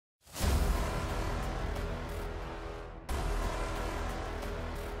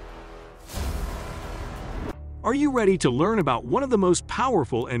Are you ready to learn about one of the most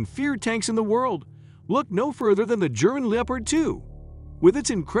powerful and feared tanks in the world? Look no further than the German Leopard 2. With its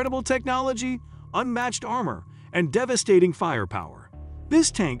incredible technology, unmatched armor, and devastating firepower,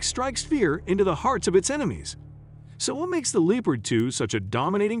 this tank strikes fear into the hearts of its enemies. So what makes the Leopard 2 such a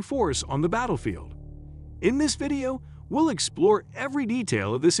dominating force on the battlefield? In this video, we'll explore every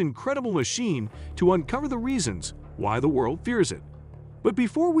detail of this incredible machine to uncover the reasons why the world fears it. But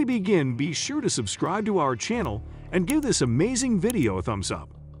before we begin, be sure to subscribe to our channel and give this amazing video a thumbs up.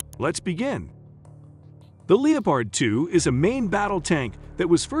 Let's begin. The Leopard 2 is a main battle tank that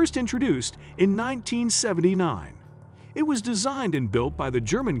was first introduced in 1979. It was designed and built by the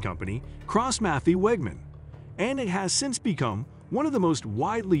German company Krauss-Maffei-Wegmann, and it has since become one of the most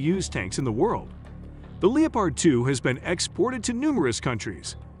widely used tanks in the world. The Leopard 2 has been exported to numerous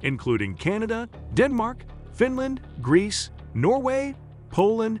countries, including Canada, Denmark, Finland, Greece, Norway,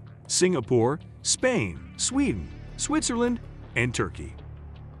 Poland, Singapore, Spain, Sweden, Switzerland, and Turkey.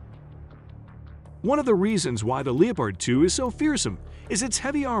 One of the reasons why the Leopard 2 is so fearsome is its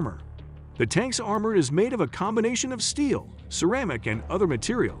heavy armor. The tank's armor is made of a combination of steel, ceramic, and other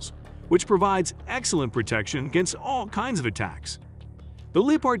materials, which provides excellent protection against all kinds of attacks. The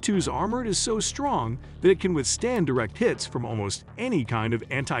Leopard 2's armor is so strong that it can withstand direct hits from almost any kind of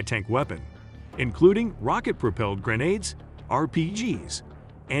anti-tank weapon, including rocket-propelled grenades, RPGs,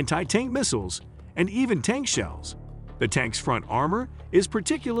 anti-tank missiles, and even tank shells. The tank's front armor is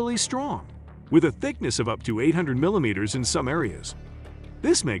particularly strong, with a thickness of up to 800 millimeters in some areas.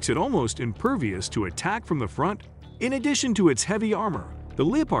 This makes it almost impervious to attack from the front. In addition to its heavy armor, the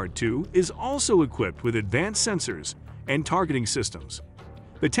Leopard 2 is also equipped with advanced sensors and targeting systems.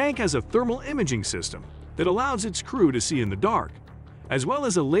 The tank has a thermal imaging system that allows its crew to see in the dark, as well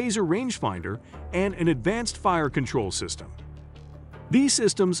as a laser rangefinder and an advanced fire control system. These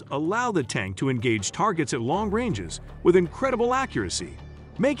systems allow the tank to engage targets at long ranges with incredible accuracy,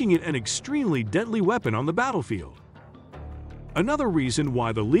 making it an extremely deadly weapon on the battlefield. Another reason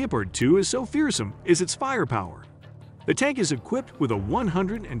why the Leopard 2 is so fearsome is its firepower. The tank is equipped with a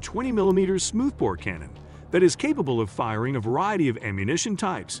 120mm smoothbore cannon that is capable of firing a variety of ammunition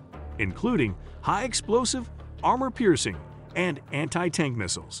types, including high-explosive, armor-piercing, and anti-tank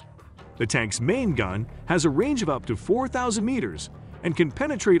missiles. The tank's main gun has a range of up to 4,000 meters and can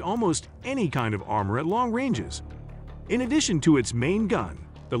penetrate almost any kind of armor at long ranges. In addition to its main gun,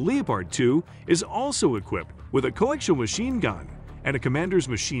 the Leopard 2 is also equipped with a coaxial machine gun and a commander's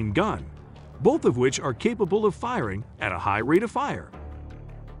machine gun, both of which are capable of firing at a high rate of fire.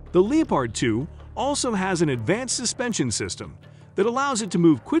 The Leopard 2 also has an advanced suspension system that allows it to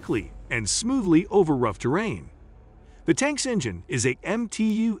move quickly and smoothly over rough terrain. The tank's engine is a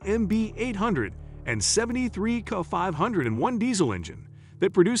MTU MB800 and 73 K501 diesel engine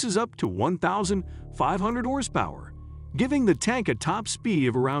that produces up to 1,500 horsepower, giving the tank a top speed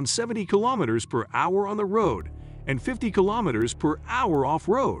of around 70 kilometers per hour on the road and 50 kilometers per hour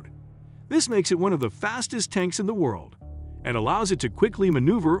off-road. This makes it one of the fastest tanks in the world and allows it to quickly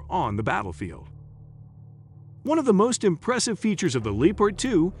maneuver on the battlefield. One of the most impressive features of the Leopard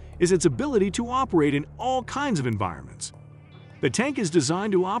 2 is its ability to operate in all kinds of environments. The tank is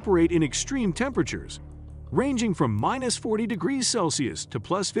designed to operate in extreme temperatures, ranging from -40 degrees Celsius to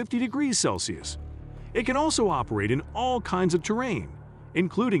 +50 degrees Celsius. It can also operate in all kinds of terrain,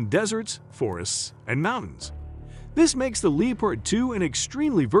 including deserts, forests, and mountains. This makes the Leopard 2 an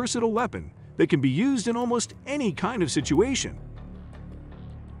extremely versatile weapon that can be used in almost any kind of situation.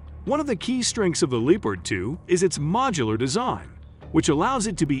 One of the key strengths of the Leopard 2 is its modular design, which allows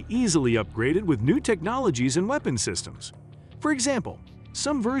it to be easily upgraded with new technologies and weapon systems. For example,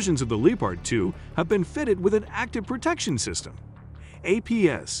 some versions of the Leopard 2 have been fitted with an active protection system,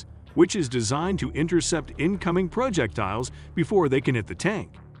 APS, which is designed to intercept incoming projectiles before they can hit the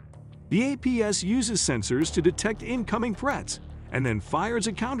tank. The APS uses sensors to detect incoming threats and then fires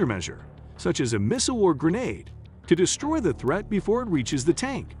a countermeasure, such as a missile or grenade, to destroy the threat before it reaches the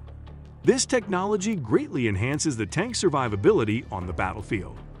tank. This technology greatly enhances the tank's survivability on the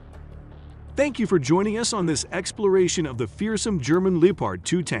battlefield. Thank you for joining us on this exploration of the fearsome German Leopard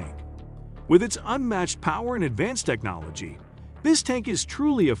 2 tank. With its unmatched power and advanced technology, this tank is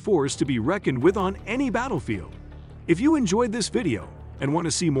truly a force to be reckoned with on any battlefield. If you enjoyed this video and want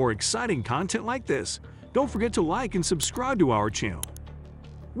to see more exciting content like this, don't forget to like and subscribe to our channel.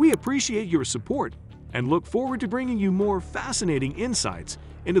 We appreciate your support and look forward to bringing you more fascinating insights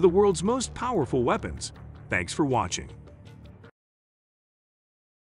into the world's most powerful weapons. Thanks for watching.